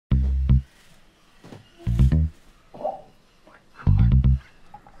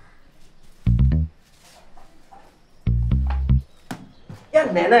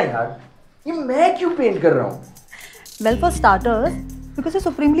नैना यार, ये मैं क्यों पेंट कर रहा हूँ? Well, for starters, because you're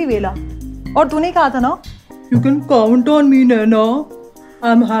supremely वेला. और तूने कहा था ना, you can count on me, Naina.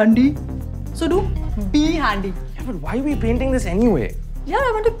 I'm handy. So do be handy. Yeah, but why are we painting this anyway? Yeah,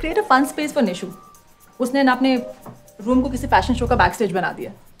 I want to create a fun space for Nishu. उसने ना अपने room को किसी fashion show का back stage बना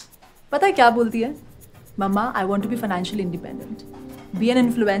दिया. पता है क्या बोलती है? Mama, I want to be financially independent. Be an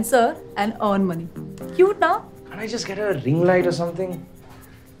influencer and earn money. Cute ना? Can't I just get her a ring light or something?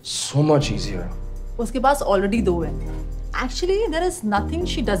 So much easier. उसके पास already 2 है. Actually, there is nothing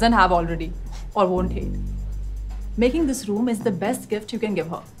she doesn't have already or won't hate. Making this room is the best gift you can give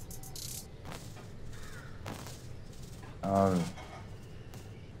her.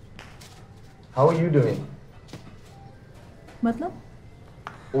 How are you doing? मतलब?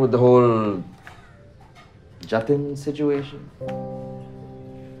 With the whole Jatin situation?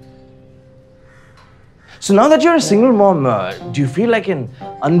 So now that you're a single mom, do you feel like an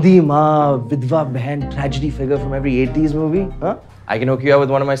Andhi Ma, Vidva Behan tragedy figure from every 80s movie? Huh? I can hook you up with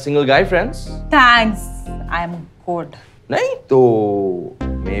one of my single guy friends. Thanks. I'm good. Nahi to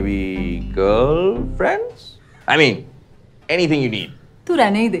maybe girlfriends? I mean, anything you need. तू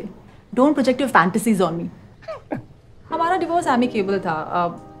रहने ही दे. Don't project your fantasies on me. हमारा divorce amicable था.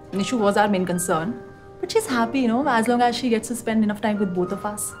 Nishu was our main concern, but she's happy, you know, as long as she gets to spend enough time with both of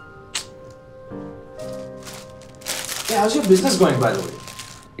us. Yeah, how's your business going, by the way?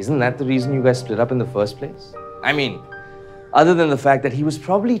 Isn't that the reason you guys split up in the first place? I mean, other than the fact that he was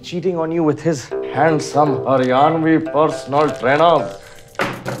probably cheating on you with his handsome Haryanvi personal trainer.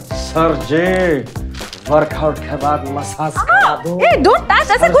 Sir J, workout के बाद massage करा दो. Hey, don't touch.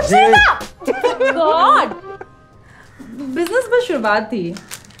 That's a good thing ना. God. Business में शुरुआत थी.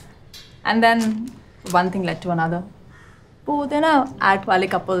 And then one thing led to another. वो होते हैं ना act वाले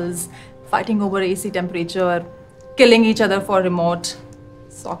couples fighting over AC temperature, killing each other for remote.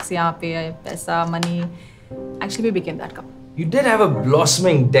 Socks यहाँ पे पैसा, money. Actually, we became that couple. You did have a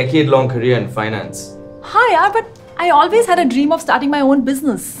blossoming decade-long career in finance. हाँ यार, but I always had a dream of starting my own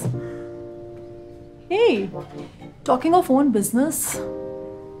business. Hey, talking of own business,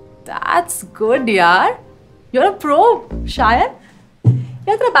 that's good यार. You're a pro, शायद.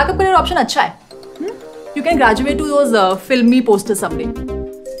 यार तेरा backup career option अच्छा है. You can graduate to those filmy posters someday.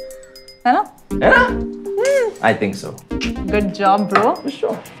 है ना? है ना? I think so. Good job, bro.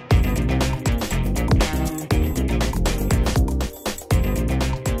 Sure.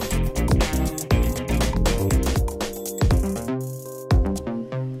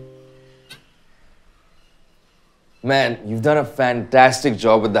 Man, you've done a fantastic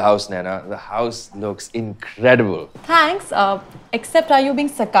job with the house, Naina. The house looks incredible. Thanks. Except, are you being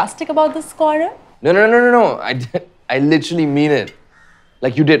sarcastic about this corner? No. I literally mean it.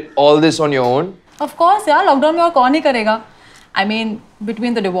 Like you did all this on your own? Of course, yeah. Lockdown में और कौन ही करेगा? I mean,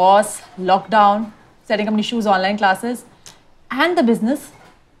 between the divorce, lockdown, setting up Nishu's online classes, and the business,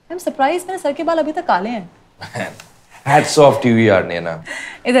 I'm surprised मेरे sir के बाल अभी तक काले हैं. Man, hats off to you, yaar, Naina.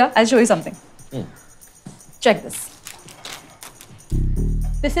 इधर, I'll show you something. Check this.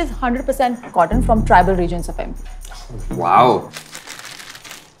 This is 100% cotton from tribal regions of MP. Wow.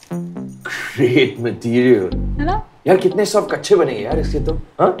 Great material. है ना? यार कितने soft कच्चे बनेंगे यार इसके तो,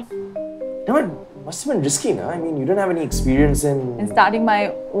 हाँ? No, but must have been risky, na? I mean, you don't have any experience in starting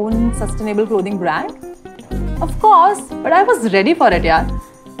my own sustainable clothing brand. Of course, but I was ready for it, यार.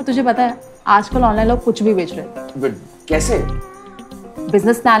 और तुझे पता है, आजकल ऑनलाइन लोग कुछ भी बेच रहे हैं. But कैसे?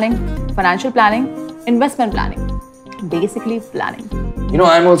 Business planning, financial planning, investment planning, basically planning. You know,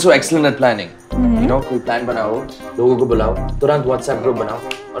 I'm also excellent at planning. You know, कोई plan बनाओ, लोगों को बुलाओ, तुरंत WhatsApp group बनाओ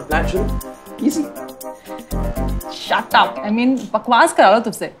और plan शुरू. Easy. Shut up. I mean, बकवास करा लो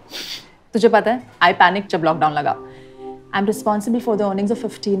तुझसे. तुझे पता है, I panicked जब lockdown लगा. I'm responsible for the earnings of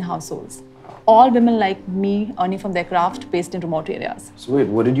 15 households. All women like me earning from their craft based in remote areas. So wait,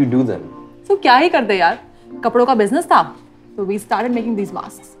 what did you do then? So क्या ही करते यार? कपड़ों का business था. So we started making these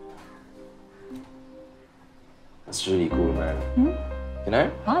masks. That's really cool, man. Can I?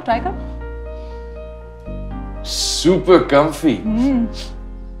 हाँ, try कर. Super comfy.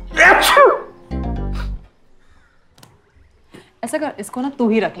 ऐसा कर, इसको ना तू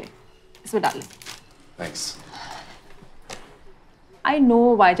ही रख ले. इसमें डाल ले. Thanks. I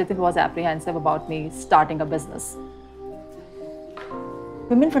know why Jatin was apprehensive about me starting a business.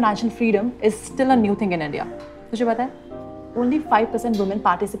 Women financial freedom is still a new thing in India. तुझे पता है? Only 5% women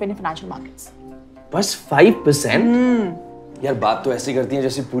participate in financial markets. बस 5%? यार बात तो ऐसी करती है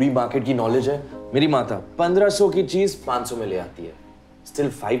जैसे पूरी मार्केट की नॉलेज है. मेरी माता 1500 की चीज 500 में ले आती है. Still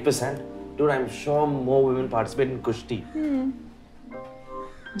 5%? Dude, I'm sure more women participate in कुश्ती.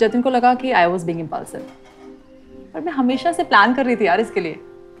 जतिन को लगा कि I was being impulsive. पर मैं हमेशा से प्लान कर रही थी यार इसके लिए.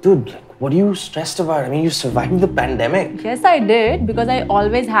 Dude, what are you stressed about? I mean, you survived the pandemic. Yes, I did because I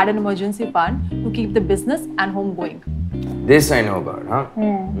always had an emergency fund to keep the business and home going. This I know about, huh?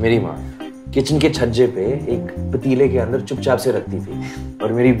 मेरी माँ kitchen के छज्जे पे एक पतीले के अंदर चुपचाप से रखती थी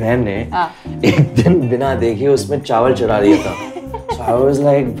और मेरी बहन ने एक दिन बिना देखे उसमें चावल चढ़ा दिया था. So I was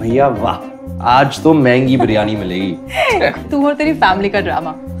like, भैया वाह, आज तो महंगी बिरयानी मिलेगी. तू और तेरी फैमिली का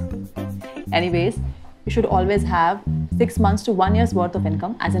drama. Anyways, you should always have 6 months to 1 year's worth of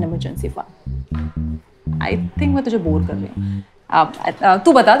income as an emergency fund. I think मैं तुझे बोर कर रही हूँ.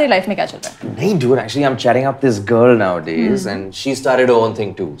 तू बता तेरी लाइफ में क्या चल रहा है? नहीं dude, actually I'm chatting up this girl nowadays and she started her own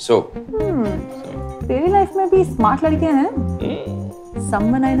thing too. So. तेरी लाइफ में भी स्मार्ट लड़कियाँ हैं?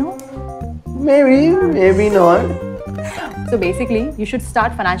 Someone I know? Maybe not. So basically, you should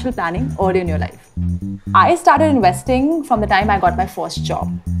start financial planning early in your life. I started investing from the time I got my first job.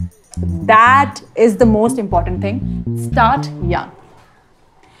 That is the most important thing. Start young.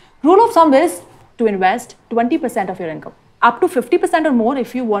 Rule of thumb is to invest 20% of your income. Up to 50% or more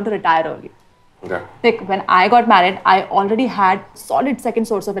if you want to retire early. Okay. Like when I got married, I already had solid second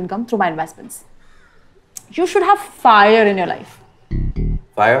source of income through my investments. You should have FIRE in your life.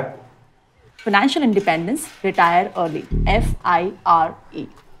 Fire? Financial independence, retire early. FIRE.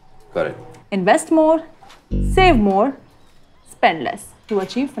 Correct. Invest more, save more, spend less to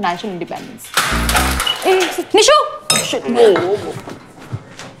achieve financial independence. Hey, Nishu! Shit.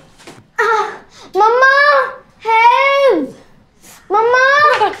 Mama! Help! Mama!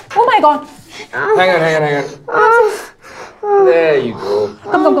 Oh my god! Hang on. There you go.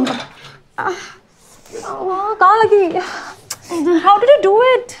 Come. कहाँ लगी? How did you do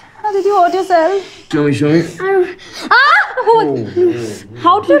it? How did you hurt yourself? Show me.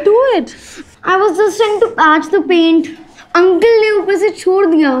 How did you do it? I was just trying to patch the paint. Uncle ने ऊपर से छोड़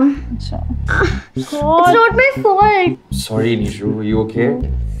दिया. अच्छा. It's not my fault. Sorry, Nishu. Are you okay?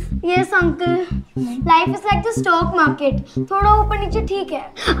 Yes, uncle. Life is like the stock market. थोड़ा ऊपर नीचे ठीक है.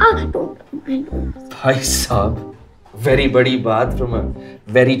 Don't. भाई साहब, very बड़ी बात from a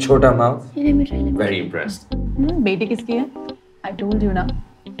very छोटा mouth. Let me try. Very impressed. बेटी किसकी है? I told you ना.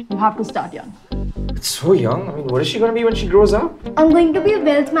 You have to start young. It's so young. I mean, what is she going to be when she grows up? I'm going to be a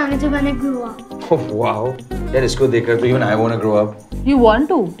wealth manager when I grow up. Oh, wow. यार इसको देखकर तो even I want to grow up. You want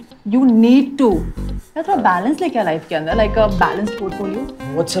to? You need to. यार थोड़ा balance लेके आ life के अंदर, like a balanced portfolio.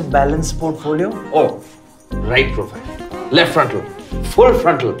 What's a balanced portfolio? Oh, right profile, left frontal, full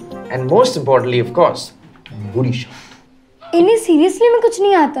frontal, and most importantly, of course, booty shot. इन्हें seriously में कुछ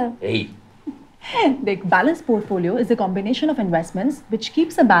नहीं आता. Hey. The balanced portfolio is a combination of investments which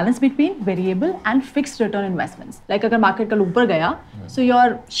keeps a balance between variable and fixed return investments. Like अगर market कल ऊपर गया, so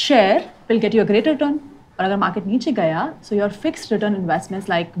your share will get you a great return. और अगर market नीचे गया, so your fixed return investments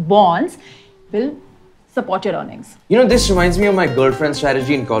like bonds will support your earnings. You know, this reminds me of my girlfriend's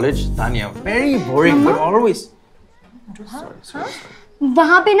strategy in college. Tanya, very boring, but always. Sorry.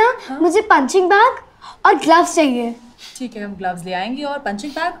 वहाँ पे ना मुझे punching bag और gloves चाहिए. ठीक है, हम gloves ले आएंगे और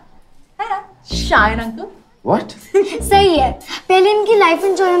punching bag. Shine uncle. What? सही है. पहले इनकी लाइफ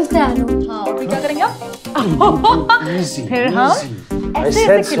इंश्योरेंस करा लो. हाँ, और फिर क्या करेंगे आप? Easy. फिर हम I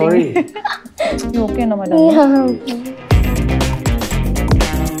said sorry. You okay ना मैडम? हाँ.